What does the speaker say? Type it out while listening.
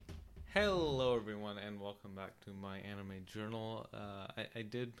Hello, everyone, and welcome back to my anime journal. I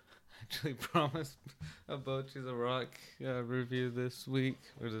did actually promise a Bocchi the Rock review this week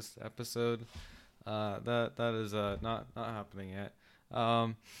or this episode. That is not happening yet.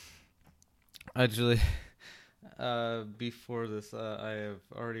 Um, actually, before this, I have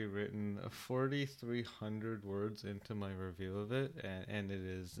already written 4,300 words into my review of it, and it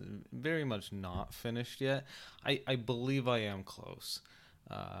is very much not finished yet. I believe I am close.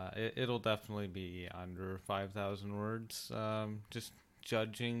 It'll definitely be under 5,000 words, just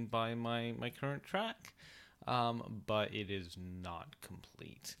judging by my current track. But it is not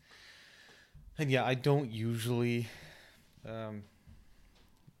complete. And yeah, I don't usually, um,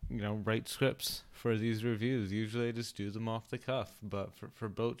 write scripts for these reviews. Usually I just do them off the cuff. But for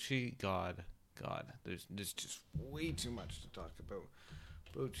Bocchi, God, there's just way too much to talk about.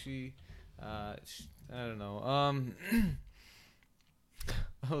 Bocchi, I don't know.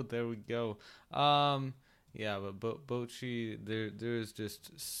 Oh, there we go. Yeah, but Bocchi, there's just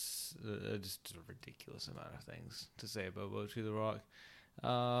a ridiculous amount of things to say about Bocchi the Rock.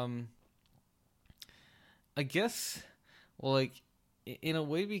 I guess, well, like, in a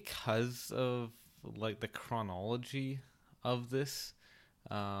way, because of like the chronology of this,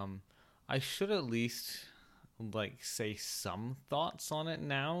 I should at least like say some thoughts on it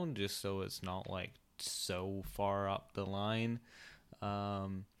now, just so it's not like so far up the line.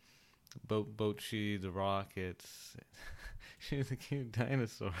 Um, Bocchi the Rock, she's a cute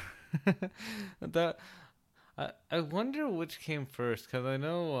dinosaur. that I wonder which came first, because I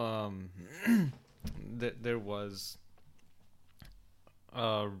know that there was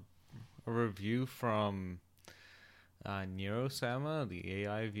a review from Nero-sama, the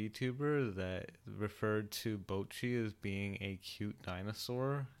AI VTuber, that referred to Bocchi as being a cute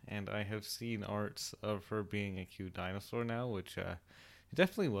dinosaur, and I have seen arts of her being a cute dinosaur now, which it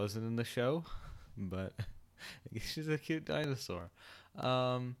definitely wasn't in the show, but I guess she's a cute dinosaur.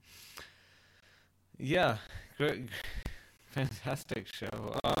 Um, yeah, great, fantastic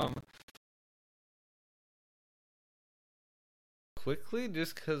show. Quickly,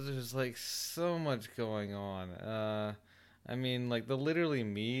 just because there's like so much going on. I mean, like the literally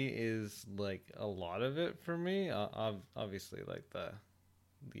me is like a lot of it for me. Obviously, like the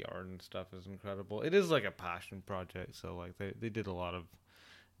art and stuff is incredible. It is like a passion project, so like they did a lot of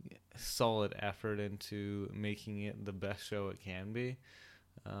solid effort into making it the best show it can be.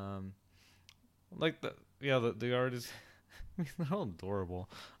 Um, like the art is, I mean, they're all adorable.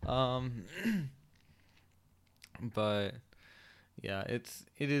 Um, but yeah, it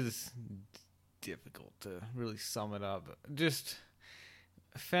is difficult to really sum it up. Just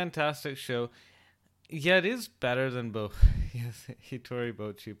a fantastic show. Yeah, it is better than both. Yes, Hitori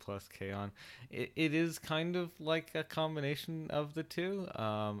Bocchi plus K-On! It is kind of like a combination of the two,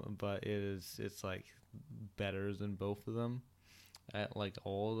 but it's like better than both of them at like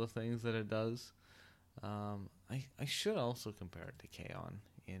all the things that it does. I should also compare it to K-On!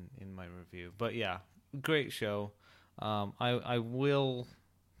 in my review, but yeah, great show. I will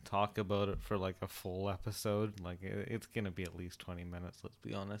talk about it for like a full episode. Like it's gonna be at least 20 minutes. Let's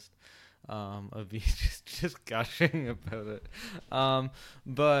be honest. Of me just gushing about it.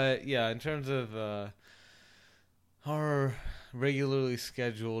 But yeah, in terms of our regularly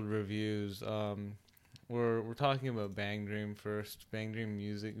scheduled reviews, we're talking about Bang Dream first. Bang Dream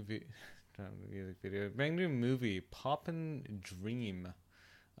not music video. Bang Dream movie, Poppin Dream.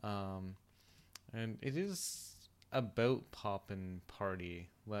 Um, and it is about Poppin Party.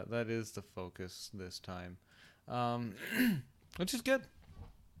 That is the focus this time. Um, which is good.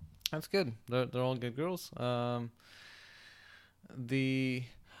 That's good. They're all good girls. The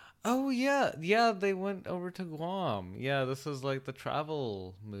Oh yeah, they went over to Guam. Yeah, this is like the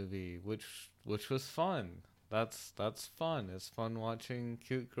travel movie, which was fun. That's fun. It's fun watching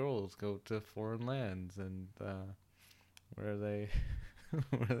cute girls go to foreign lands and where they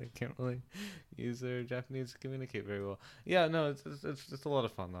where they can't really use their Japanese to communicate very well. Yeah, no, it's just a lot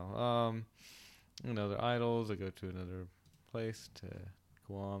of fun though. They're idols. They go to another place to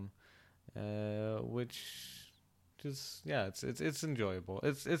Guam, which just yeah, it's enjoyable.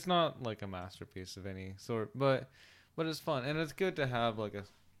 It's not like a masterpiece of any sort, but it's fun and it's good to have like a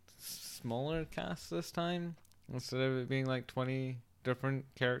smaller cast this time instead of it being like 20 different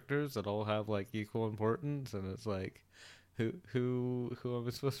characters that all have like equal importance, and it's like who am I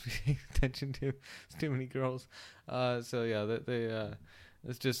supposed to be paying attention to? It's too many girls. So yeah, they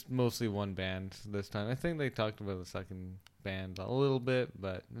it's just mostly one band this time. I think they talked about the second band a little bit,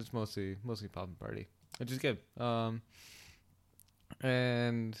 but it's mostly Poppin' Party, which is good.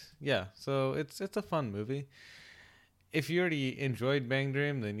 And yeah, so it's a fun movie. if you already enjoyed Bang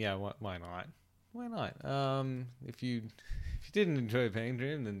Dream, then yeah, why not? Why not? If you didn't enjoy Bang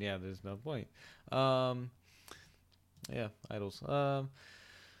Dream, then yeah, there's no point. Um, yeah, idols. Oh,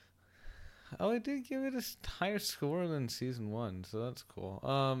 I did give it a higher score than season one, so that's cool.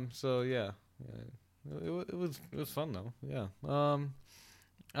 So yeah, it was fun though. Yeah.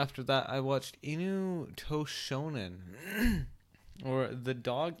 After that, I watched Inu to Shonen, or The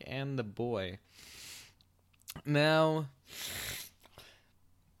Dog and the Boy. Now,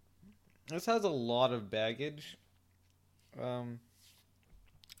 this has a lot of baggage, on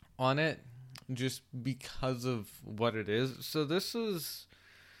it, just because of what it is. So this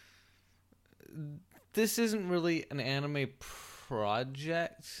isn't really an anime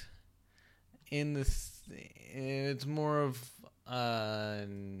project. It's more of a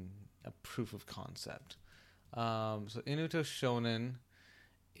proof of concept. So Inuto Shonen,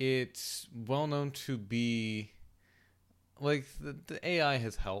 it's well known to be like the AI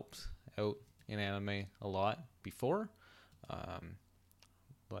has helped out in anime a lot before.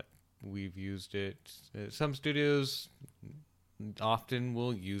 But we've used it. Some studios often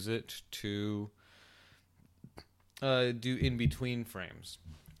will use it to do in between frames.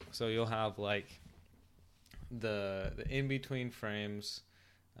 So you'll have like the in between frames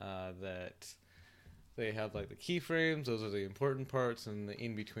that they have like the keyframes. Those are the important parts, and the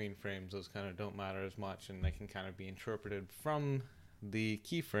in between frames, those kind of don't matter as much, and they can kind of be interpreted from the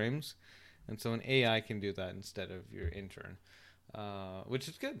keyframes. And so an AI can do that instead of your intern, which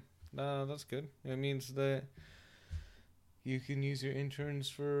is good. That's good. It means that you can use your interns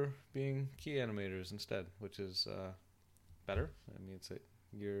for being key animators instead, which is better. It means that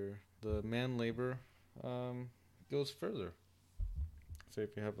the man labor goes further. So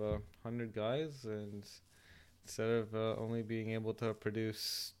if you have 100 guys, and instead of only being able to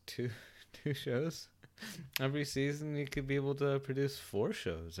produce two shows every season, you could be able to produce 4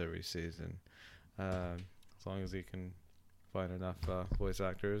 shows every season, as long as you can find enough voice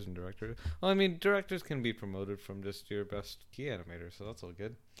actors and directors. Well, I mean, directors can be promoted from just your best key animators, so that's all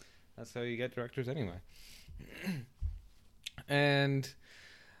good. That's how you get directors anyway. And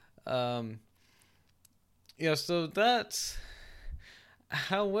yeah, so that's.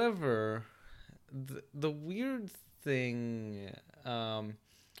 However, the weird thing,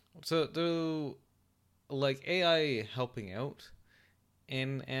 so the like AI helping out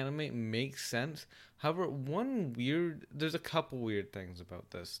in anime makes sense. However, there's a couple weird things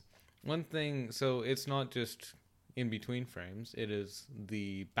about this. One thing, so it's not just in between frames, it is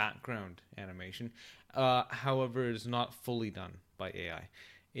the background animation. However, it is not fully done by AI.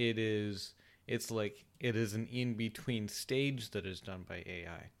 It's like it is an in-between stage that is done by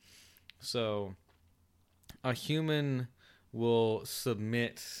AI. So a human will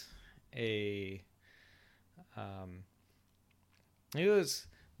submit a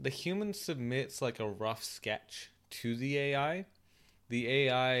the human submits like a rough sketch to the AI. The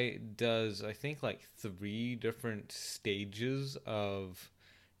AI does, I think, like 3 different stages of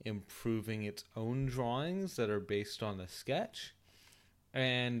improving its own drawings that are based on the sketch.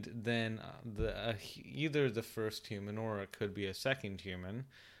 And then either the first human, or it could be a second human,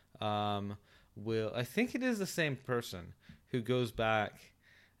 I think it is the same person who goes back,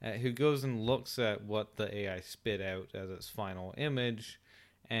 who goes and looks at what the AI spit out as its final image,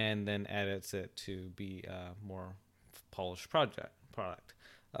 and then edits it to be a more polished product.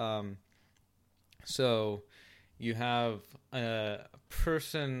 So you have a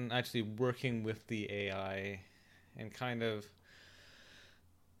person actually working with the AI, and kind of.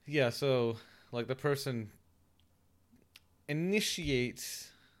 Yeah, so like the person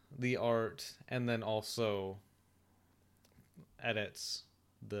initiates the art and then also edits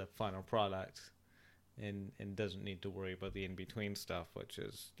the final product, and doesn't need to worry about the in-between stuff, which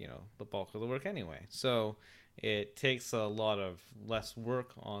is, the bulk of the work anyway. So it takes a lot of less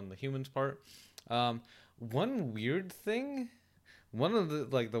work on the human's part. One of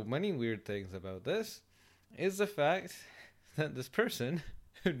the many weird things about this is the fact that this person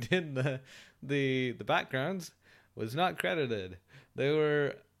who did the backgrounds was not credited. They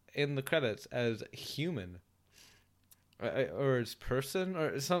were in the credits as human, or as person,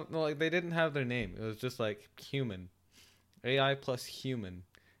 or something. Like, they didn't have their name. It was just like human, AI plus human.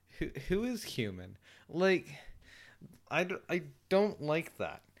 Who is human? Like, I don't like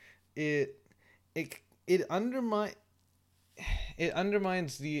that. It undermines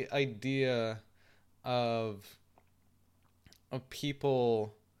the idea of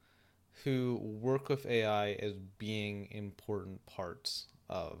people who work with AI as being important parts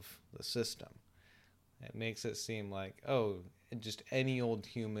of the system. It makes it seem like, just any old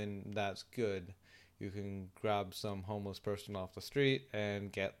human that's good, You can grab some homeless person off the street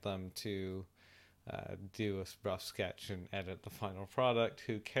and get them to do a rough sketch and edit the final product.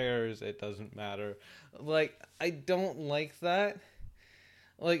 Who cares? It doesn't matter. Like, I don't like that.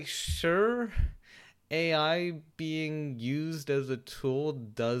 Like, sure, AI being used as a tool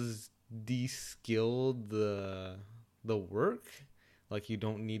does de-skill the work. Like, you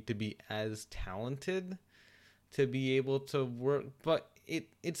don't need to be as talented to be able to work, but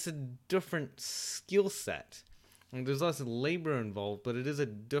it's a different skill set. And there's less labor involved, but it is a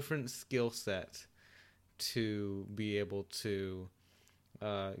different skill set to be able to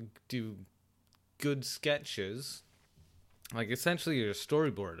do good sketches. Like, essentially, you're a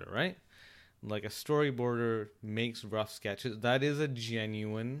storyboarder, right? Like, a storyboarder makes rough sketches. That is a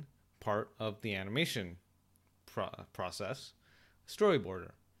genuine part of the animation process.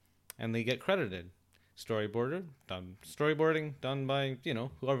 Storyboarder. And they get credited. Storyboarding done by,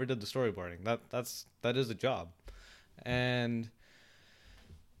 whoever did the storyboarding. That is a job. And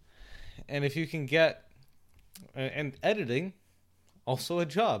if you can get, and editing, also a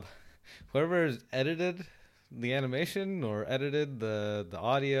job. Whoever has edited the animation or edited the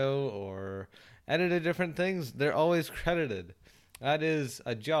audio or edited different things, they're always credited. That is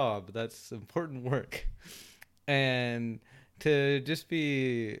a job. That's important work. And to just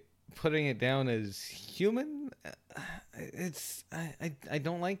be putting it down as human, I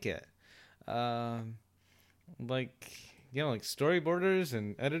don't like it. Like storyboarders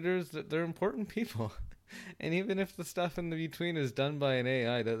and editors, they're important people. And even if the stuff in the between is done by an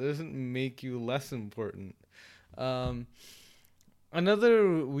AI, that doesn't make you less important.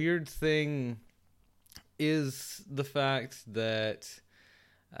 Another weird thing is the fact that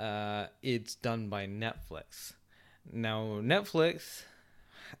it's done by Netflix. Now, Netflix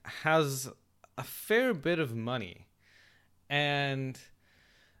has a fair bit of money, and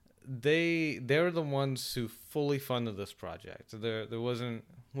they're the ones who fully funded this project. There wasn't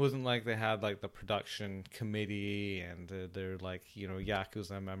like they had like the production committee and they're like,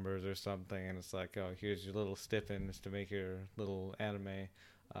 Yakuza members or something, and it's like, oh, here's your little stipends to make your little anime,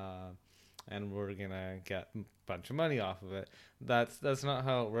 and we're gonna get a bunch of money off of it. That's not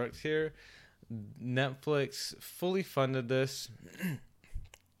how it works here. Netflix fully funded this.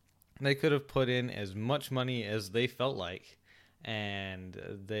 They could have put in as much money as they felt like, and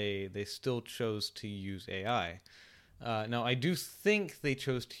they still chose to use AI. Now, I do think they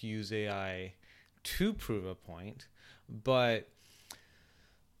chose to use AI to prove a point, but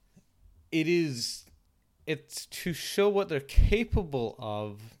it's to show what they're capable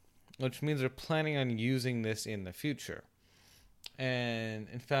of, which means they're planning on using this in the future. And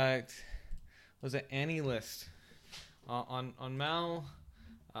in fact, was it AniList on Mal?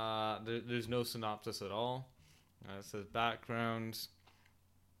 There's no synopsis at all. It says backgrounds.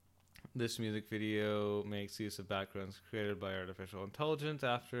 This music video makes use of backgrounds created by artificial intelligence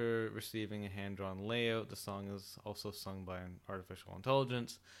after receiving a hand-drawn layout. The song is also sung by an artificial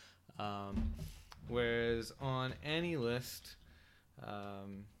intelligence. Whereas on AniList,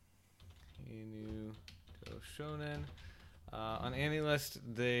 Shounen, on AniList,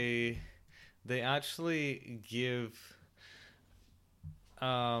 they actually give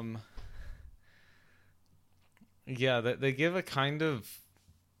they give a kind of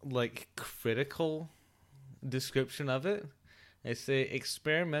like critical description of it. They say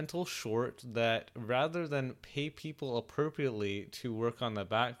experimental short that rather than pay people appropriately to work on the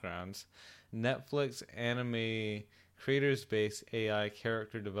backgrounds, Netflix anime creators based AI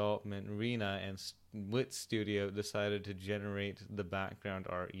character development Rena and Wit Studio decided to generate the background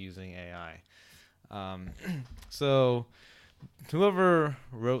art using AI. So whoever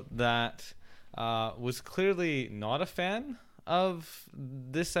wrote that was clearly not a fan of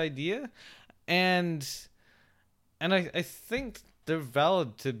this idea, and I think they're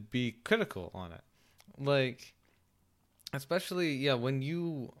valid to be critical on it. Like, especially when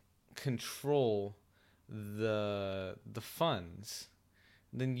you control the funds,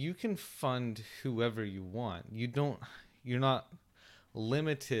 then you can fund whoever you want. You're not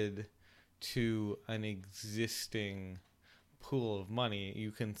limited to an existing pool of money.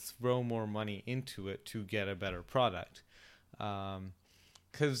 You can throw more money into it to get a better product.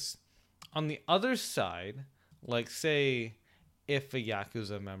 Because on the other side, like say if a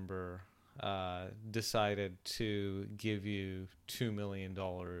Yakuza member decided to give you $2 million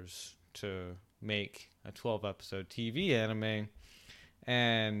to make a 12-episode TV anime,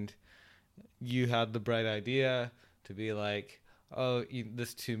 and you had the bright idea to be like, oh,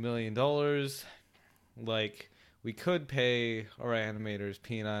 this $2 million, like, we could pay our animators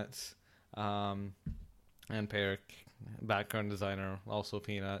peanuts, and pay our background designer also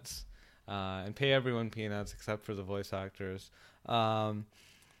peanuts, and pay everyone peanuts except for the voice actors.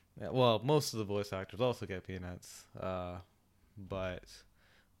 Well, most of the voice actors also get peanuts, but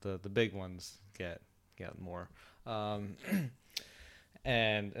the big ones get more. Um,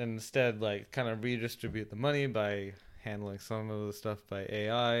 and instead, like, kind of redistribute the money by handling some of the stuff by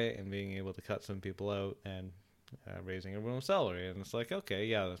AI and being able to cut some people out and raising everyone's salary. And it's like, okay,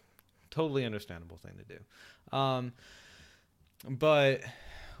 yeah, that's a totally understandable thing to do. But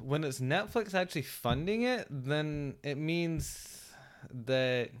when it's Netflix actually funding it, then it means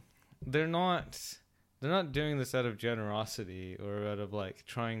that they're not doing this out of generosity or out of like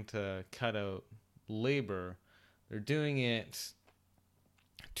trying to cut out labor. They're doing it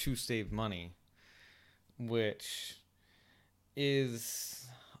to save money, which is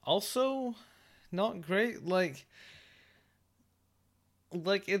also not great. Like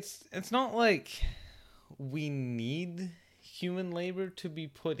it's not like we need human labor to be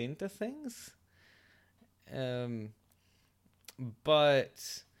put into things,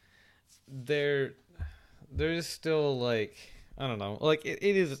 but there's still, like, I don't know, like it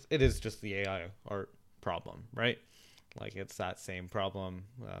is just the AI art problem, right? Like, it's that same problem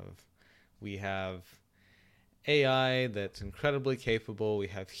of, we have AI that's incredibly capable, we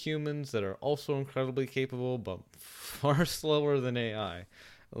have humans that are also incredibly capable but far slower than AI.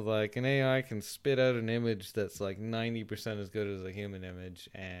 Like, an AI can spit out an image that's like 90% as good as a human image,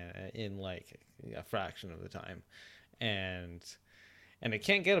 and in like a fraction of the time, and it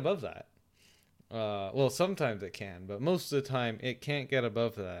can't get above that. Well, sometimes it can, but most of the time it can't get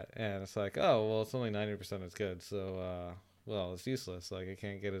above that. And it's like, oh, well, it's only 90% as good, so well, it's useless. Like, it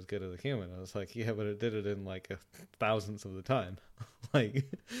can't get as good as a human. I was like, yeah, but it did it in like a thousandth of the time. Like,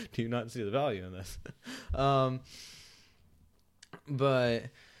 do you not see the value in this? But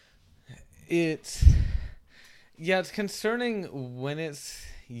it's concerning when it's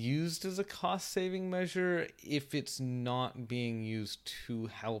used as a cost-saving measure if it's not being used to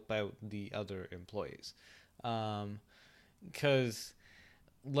help out the other employees. Because,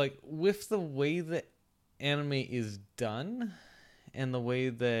 like, with the way that anime is done and the way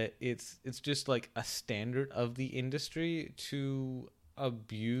that it's just like a standard of the industry to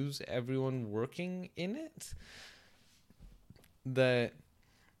abuse everyone working in it, that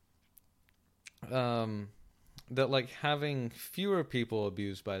like having fewer people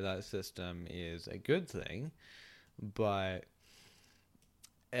abused by that system is a good thing. But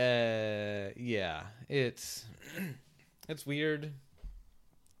yeah, it's weird.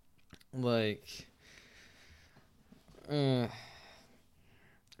 Like, and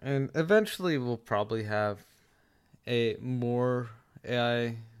eventually we'll probably have a more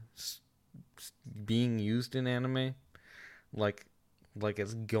AI being used in anime. Like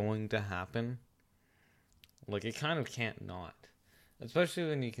it's going to happen. Like, it kind of can't not. Especially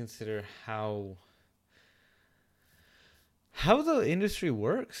when you consider how the industry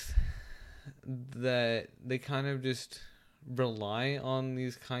works. That they kind of just rely on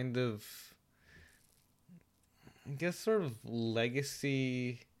these kind of, I guess, sort of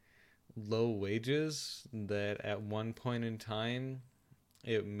legacy low wages that at one point in time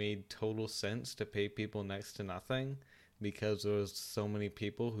it made total sense to pay people next to nothing, because there was so many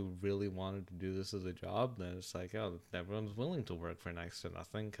people who really wanted to do this as a job that it's like, oh, everyone's willing to work for next to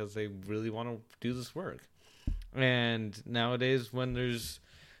nothing because they really want to do this work. And nowadays, when there's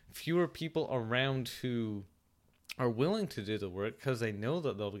fewer people around who are willing to do the work because they know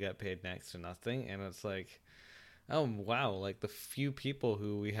that they'll get paid next to nothing, and it's like, oh, wow, like, the few people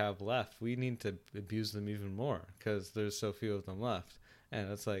who we have left, we need to abuse them even more because there's so few of them left. And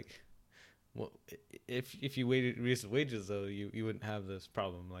it's like, well, if you raise the wages, though, you wouldn't have this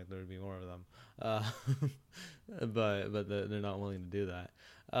problem. Like, there would be more of them. But they're not willing to do that.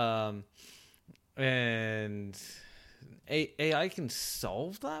 And AI can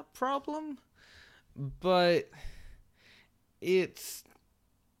solve that problem, but it's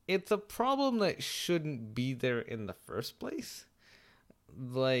a problem that shouldn't be there in the first place.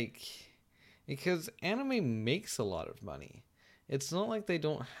 Like, because anime makes a lot of money. It's not like they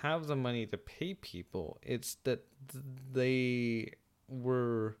don't have the money to pay people. It's that they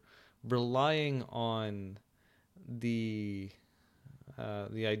were relying on the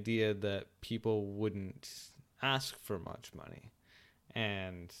idea that people wouldn't ask for much money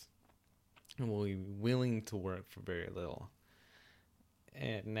and will be willing to work for very little.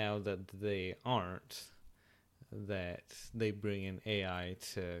 And now that they aren't, that they bring in AI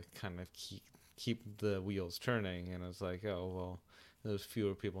to kind of keep the wheels turning, and it's like, oh, well, there's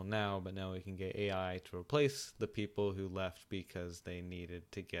fewer people now, but now we can get AI to replace the people who left because they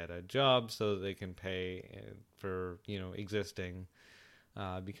needed to get a job so that they can pay for, existing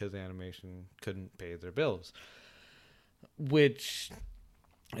because animation couldn't pay their bills, which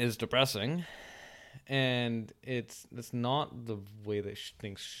is depressing, and it's not the way that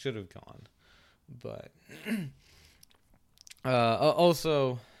things should have gone. But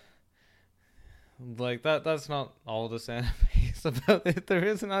also, like, that's not all this anime is about. There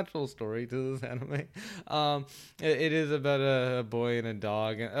is an actual story to this anime. It is about a boy and a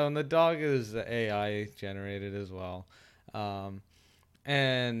dog, and the dog is AI generated as well.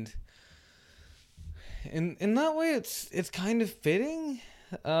 And in that way, it's kind of fitting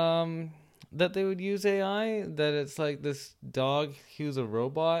that they would use AI. That it's like this dog who's a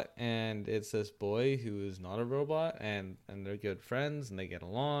robot, and it's this boy who is not a robot, and they're good friends, and they get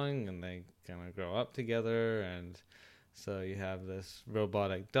along, and they kind of grow up together. And so you have this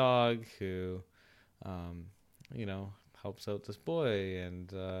robotic dog who, helps out this boy,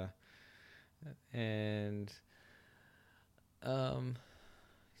 and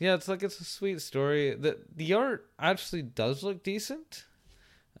yeah, it's a sweet story. The art actually does look decent.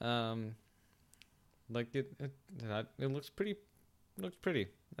 Like it looks pretty,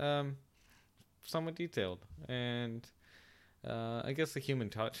 somewhat detailed, and I guess the human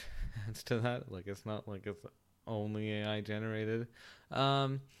touch adds to that. Like, it's not like it's only AI generated,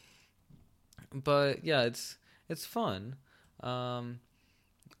 but yeah, it's fun, but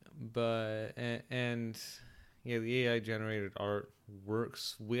and yeah, the AI generated art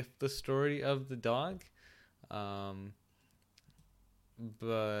works with the story of the dog,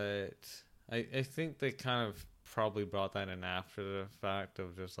 but I think they kind of probably brought that in after the fact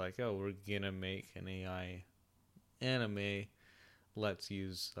of just like, oh, we're gonna make an AI anime, let's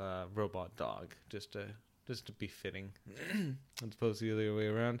use robot dog just to be fitting, as opposed to the other way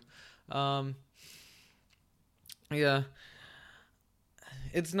around. Yeah,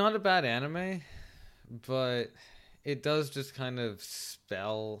 it's not a bad anime, but it does just kind of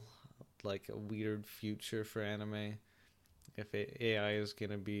spell like a weird future for anime. If AI is going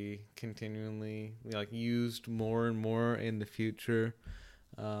to be continually like used more and more in the future,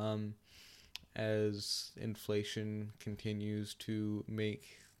 as inflation continues to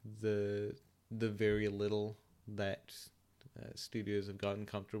make the very little that studios have gotten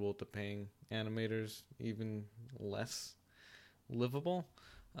comfortable to paying animators even less livable.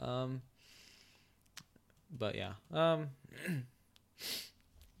 But yeah,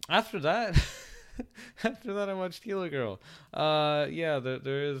 after that. After that, I watched Healer Girl. Yeah,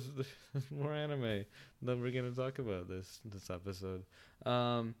 there is more anime that we're gonna talk about this episode.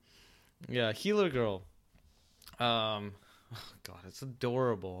 Yeah, Healer Girl. Oh God, it's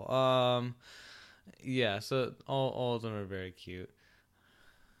adorable. Yeah, so all of them are very cute,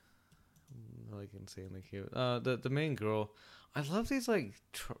 like insanely cute. The main girl, I love these like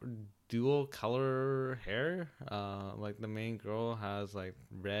dual color hair. Like the main girl has like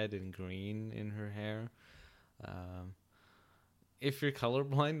red and green in her hair. If you're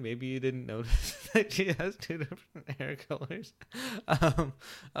colorblind, maybe you didn't notice that she has two different hair colors.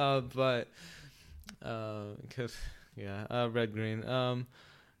 But because red green.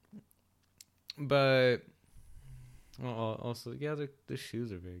 But also, yeah, the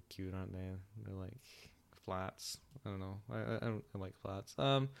shoes are very cute, aren't they? They're like flats. I don't know. I like flats.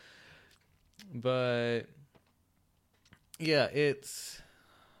 But yeah, it's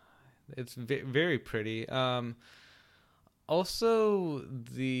very pretty. Also,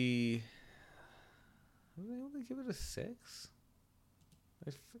 I only give it a 6.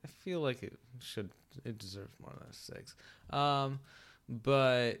 I feel like it deserves more than a 6.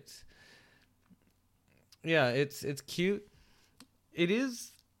 But yeah, it's cute. It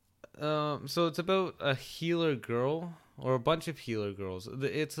is. So it's about a healer girl, or a bunch of healer girls.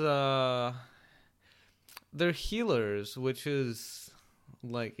 It's they're healers, which is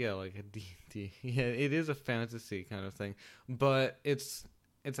like a D&D. Yeah, it is a fantasy kind of thing, but it's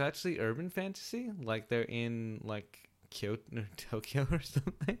actually urban fantasy. Like, they're in like Kyoto or Tokyo or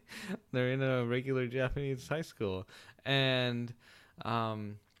something. They're in a regular Japanese high school, and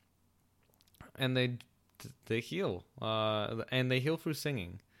they heal, and they heal through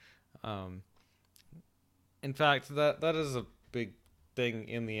singing. In fact, that is a big thing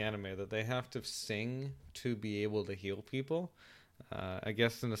in the anime, that they have to sing to be able to heal people. I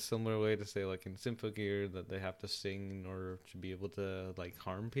guess in a similar way to say, like in Symphogear, that they have to sing in order to be able to like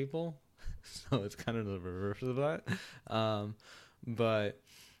harm people. So it's kind of the reverse of that. But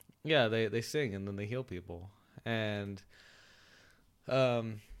yeah, they sing and then they heal people, and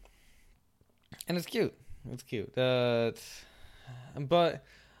it's cute. It's cute. But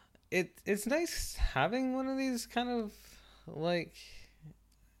it's nice having one of these kind of like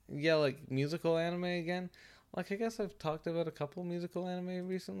musical anime again. like I guess I've talked about a couple musical anime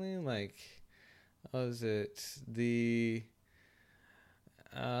recently. Like, was it the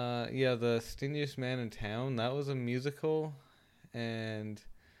yeah, the Stingiest Man in Town? That was a musical, and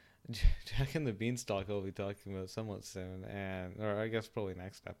Jack and the Beanstalk I'll be talking about somewhat soon, and or I guess probably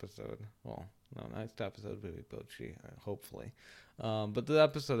next episode. Well, no, next episode will be Bochi, hopefully. But the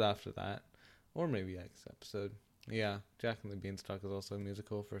episode after that, or maybe next episode. Yeah, Jack and the Beanstalk is also a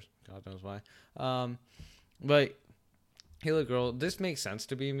musical for God knows why. But Halo Girl, this makes sense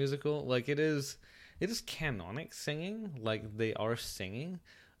to be a musical. Like it is canonic singing. Like they are singing,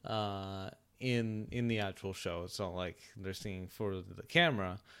 in the actual show. It's not like they're singing for the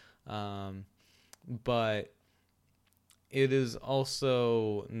camera, but it is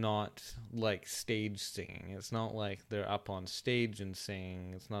also not like stage singing. It's not like they're up on stage and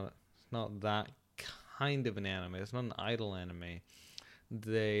singing. It's not that kind of an anime. It's not an idol anime.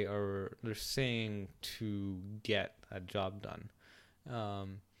 They're singing to get a job done.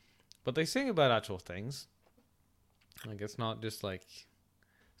 But they sing about actual things. Like it's not just like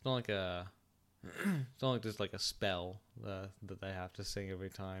it's not like a it's not like just like a spell that they have to sing every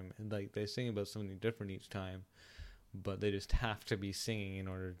time. And like they sing about something different each time, but they just have to be singing in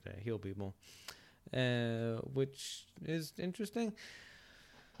order to heal people, which is interesting.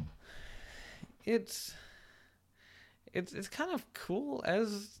 It's kind of cool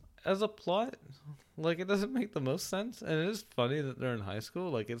as a plot. Like it doesn't make the most sense, and it is funny that they're in high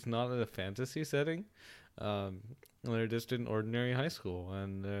school. Like it's not in a fantasy setting. They're just in ordinary high school,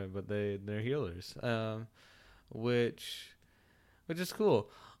 and but they're healers, which is cool.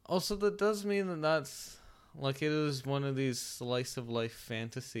 Also, that does mean that's like it is one of these slice of life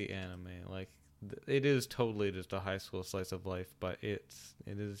fantasy anime. Like it is totally just a high school slice of life, but it's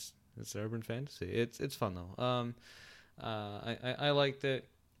urban fantasy. It's fun though. I liked it.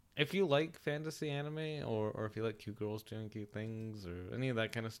 If you like fantasy anime, or if you like cute girls doing cute things, or any of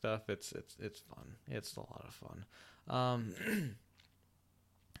that kind of stuff, it's fun. It's a lot of fun.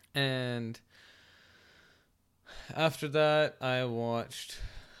 And after that, I watched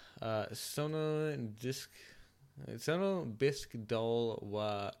Sono Bisque Doll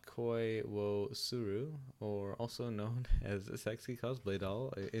wa Koi wo Suru, or also known as a Sexy Cosplay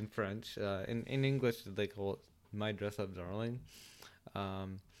Doll in French. In English, they call it My Dressup Darling.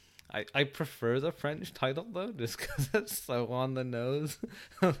 I prefer the French title though, just because it's so on the nose.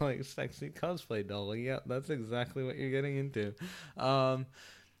 Like Sexy Cosplay Doll. Yeah, that's exactly what you're getting into. But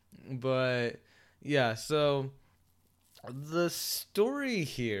yeah, so the story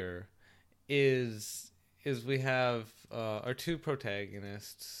here is we have our two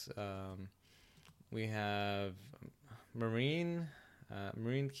protagonists. We have Marine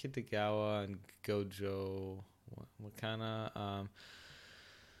Kitagawa and Gojo Wakana.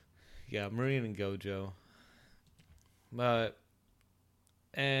 Yeah, Marine and Gojo. But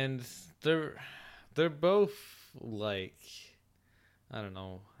and they're both like, I don't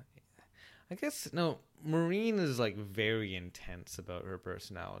know. I guess no. Marine is like very intense about her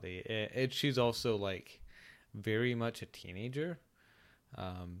personality. She's also like very much a teenager.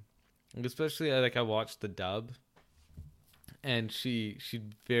 Especially like I watched the dub, and she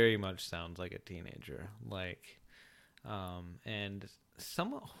very much sounds like a teenager. Like, and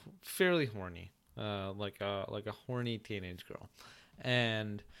somewhat fairly horny. Like a horny teenage girl,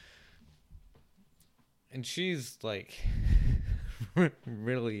 and she's like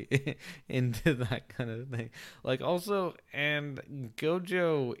really into that kind of thing. Like also, and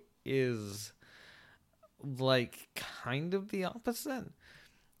Gojo is like kind of the opposite.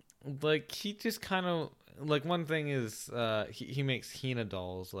 Like he just kind of like, one thing is he makes Hina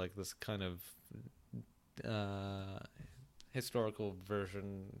dolls, like this kind of historical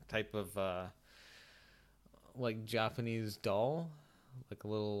version type of like Japanese doll, like a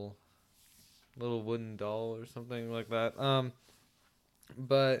little wooden doll or something like that.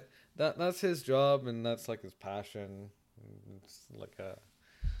 But that's his job, and that's like his passion. It's like a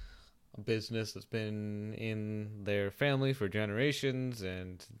business that's been in their family for generations,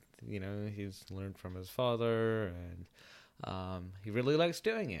 and you know, he's learned from his father, and he really likes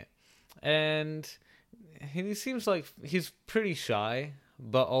doing it. And he seems like he's pretty shy,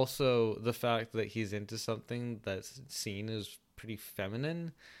 but also the fact that he's into something that's seen as pretty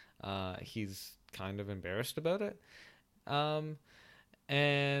feminine, he's kind of embarrassed about it.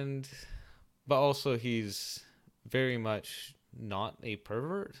 And but also he's very much not a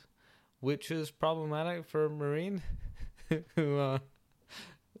pervert, which is problematic for Marine, who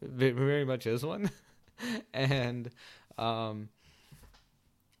very much is one. And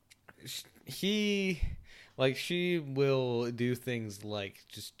she will do things like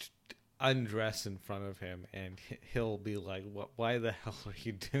just undress in front of him, and he'll be like, "What? Why the hell are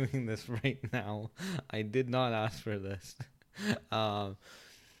you doing this right now? I did not ask for this." um,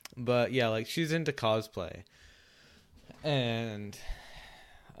 but yeah, like she's into cosplay, and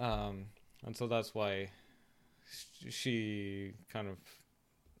and so that's why she kind of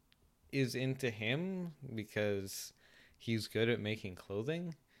is into him, because he's good at making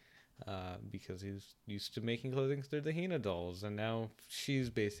clothing. Because he's used to making clothing through the Hina dolls, and now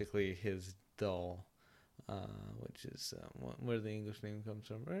she's basically his doll, which is where the English name comes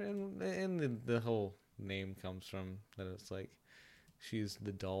from, and the whole name comes from that. It's like she's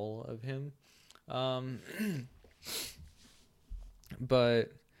the doll of him,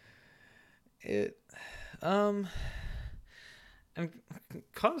 but it, and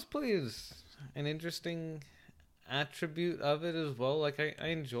cosplay is an interesting attribute of it as well. Like I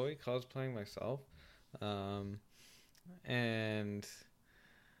enjoy cosplaying myself, and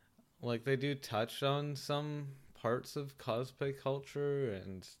like they do touch on some parts of cosplay culture,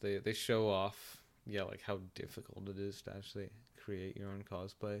 and they show off, yeah, like how difficult it is to actually create your own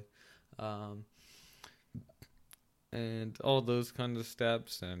cosplay, and all those kinds of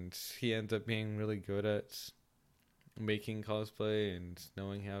steps. And he ends up being really good at making cosplay and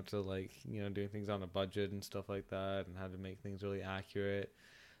knowing how to, like, you know, doing things on a budget and stuff like that, and how to make things really accurate.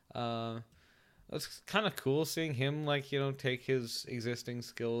 It's kind of cool seeing him, like, you know, take his existing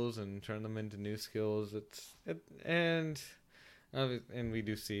skills and turn them into new skills. And we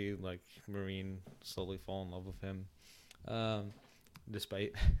do see, like, Marine slowly fall in love with him,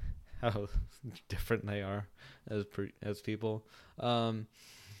 despite how different they are as people.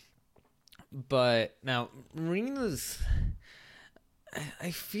 But now Marina's,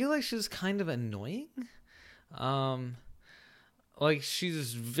 I feel like she's kind of annoying. Like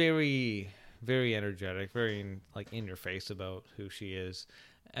she's very, very energetic, very like in your face about who she is,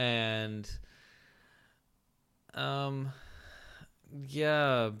 and yeah,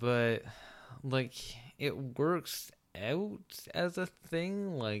 but like it works out as a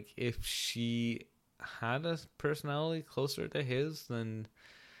thing. Like if she had a personality closer to his, then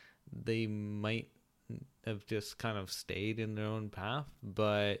they might have just kind of stayed in their own path.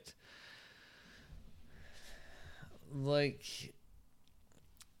 But like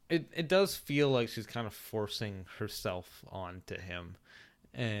it does feel like she's kind of forcing herself onto him,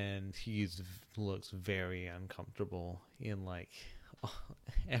 and he looks very uncomfortable in like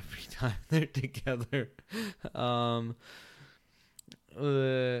every time they're together.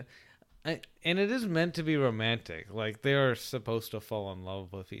 And it is meant to be romantic. Like, they are supposed to fall in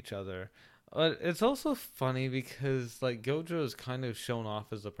love with each other. But it's also funny because, like, Gojo is kind of shown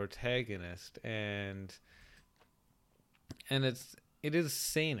off as a protagonist, and it is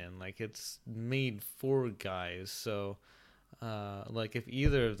seinen. Like, it's made for guys. So, like, if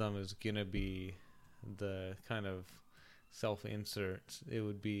either of them is gonna be the kind of self-insert, it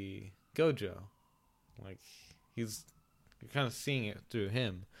would be Gojo. Like, you're kind of seeing it through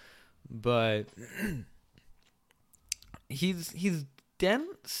him. But he's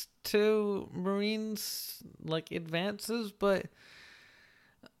dense to Marine's like advances, but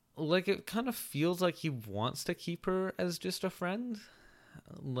like it kind of feels like he wants to keep her as just a friend.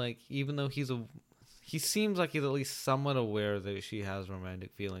 Like even though he seems like he's at least somewhat aware that she has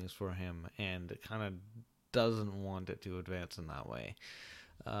romantic feelings for him, and kind of doesn't want it to advance in that way.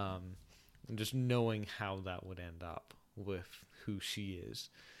 And just knowing how that would end up with who she is.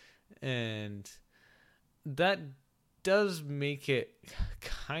 And that does make it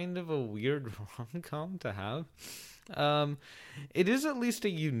kind of a weird rom-com to have. It is at least a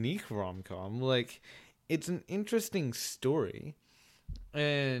unique rom-com. Like, it's an interesting story.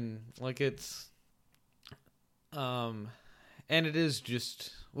 And, like, it's... and it is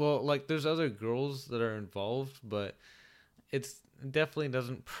just... Well, like, there's other girls that are involved, but it definitely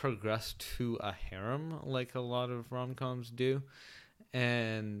doesn't progress to a harem like a lot of rom-coms do.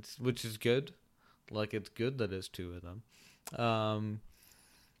 And which is good. Like, it's good that it's two of them.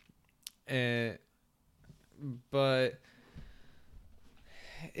 But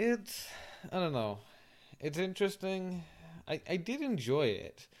it's, I don't know, it's interesting. I did enjoy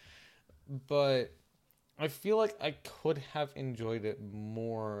it, but I feel like I could have enjoyed it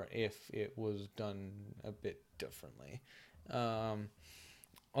more if it was done a bit differently.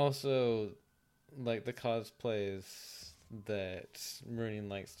 Also, like, the cosplays that Marine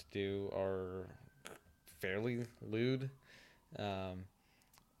likes to do are fairly lewd, and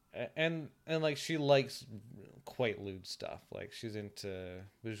like she likes quite lewd stuff. Like she's into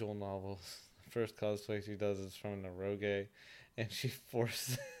visual novels. The first cosplay she does is from an eroge, and she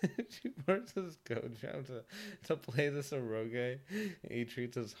forces Gojo to play this eroge. He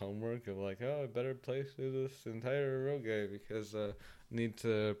treats his homework of like, oh, I better play through this entire eroge because I need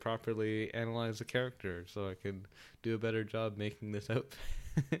to properly analyze the character so I can do a better job making this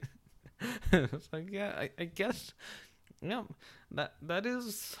outfit. It's like, yeah, I guess, yeah, that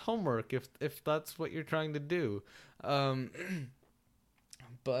is homework if that's what you're trying to do. Um,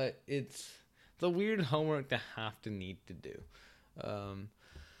 but it's the weird homework to have to need to do. Um,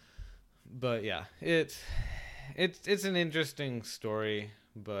 but yeah, it's an interesting story,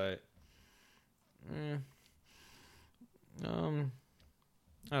 but eh, um,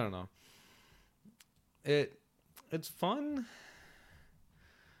 I don't know. It's fun,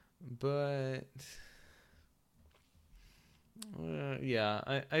 but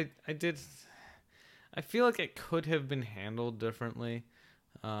yeah, I did. I feel like it could have been handled differently.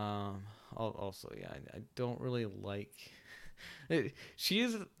 Also, yeah, I don't really like. She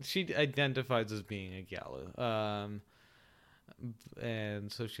identifies as being a Galu.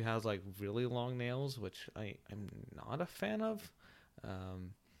 And so she has like really long nails, which I'm not a fan of.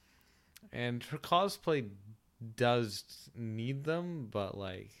 Um, and her cosplay does need them, but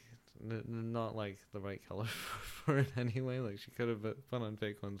like not like the right color for it anyway. Like she could have put on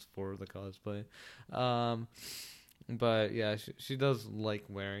fake ones for the cosplay. Um, but yeah, she does like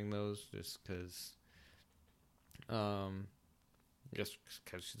wearing those just because. I guess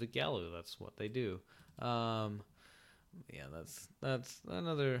because she's a Galu, that's what they do. Yeah, that's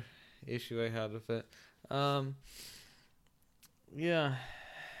another issue I had with it. Yeah,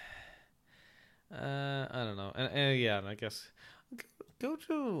 I don't know, and yeah, and I guess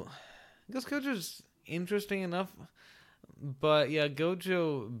Gojo, Gojo's interesting enough, but yeah,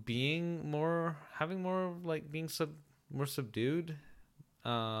 Gojo having more like being more subdued,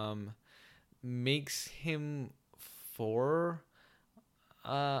 um, makes him for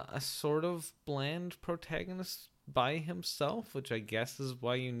a sort of bland protagonist by himself, which I guess is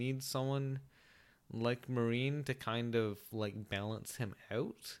why you need someone like Marine to kind of like balance him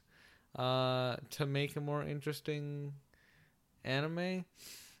out, to make a more interesting anime.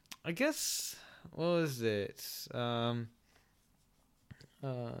 I guess what was it? Uh,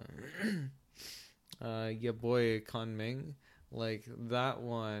 yeah, boy, Conming, like that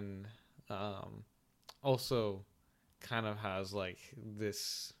one, also kind of has like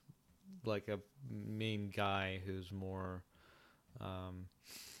this, like a main guy who's more,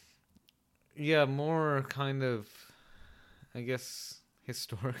 yeah, more kind of, I guess,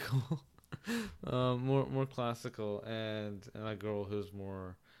 historical, more classical, and a girl who's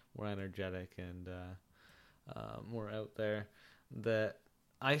more energetic and more out there. That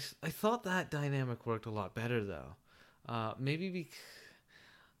I thought that dynamic worked a lot better though. Maybe because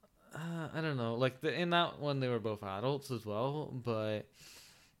I don't know. Like in that one, they were both adults as well, but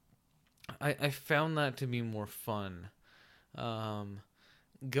I found that to be more fun. Um,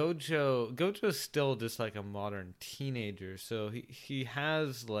 Gojo's still just like a modern teenager, so he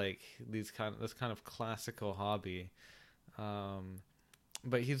has like this kind of classical hobby,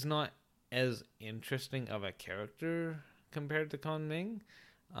 but he's not as interesting of a character compared to Conming,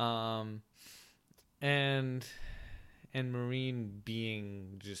 um, and Marine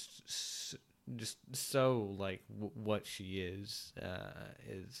being just so like what she is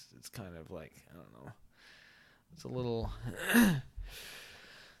it's kind of like, I don't know, it's a little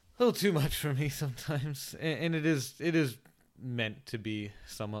too much for me sometimes, and it is meant to be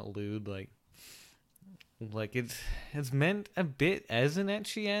somewhat lewd, like it's meant a bit as an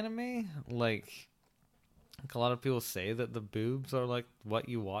ecchi anime, like a lot of people say that the boobs are like what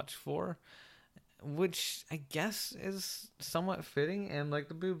you watch for, which I guess is somewhat fitting, and like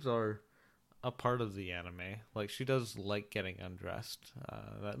the boobs are a part of the anime. Like she does like getting undressed.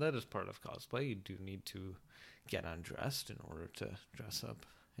 That is part of cosplay. You do need to get undressed in order to dress up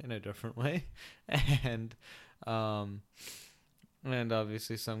in a different way, and and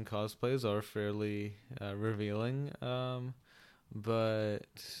obviously some cosplays are fairly revealing. But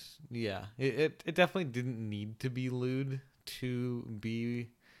yeah, it definitely didn't need to be lewd to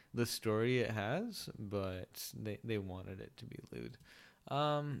be the story it has, but they wanted it to be lewd.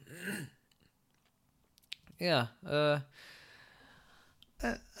 Um, yeah, I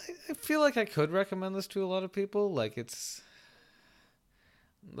feel like I could recommend this to a lot of people. It's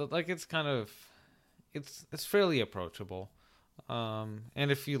kind of, it's fairly approachable. And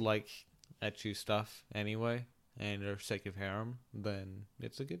if you like ecchi stuff anyway, and you're sick of harem, then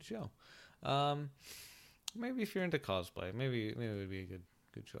it's a good show. Um, Maybe if you're into cosplay, maybe it would be a good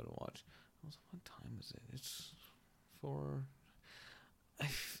show to watch. Also, what time is it? It's for.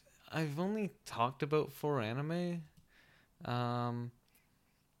 I've only talked about 4 anime. Um,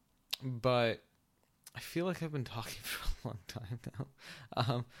 but I feel like I've been talking for a long time now.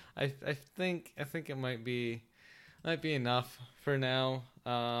 I think it might be enough for now.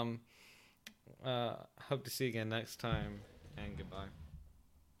 Hope to see you again next time, and goodbye.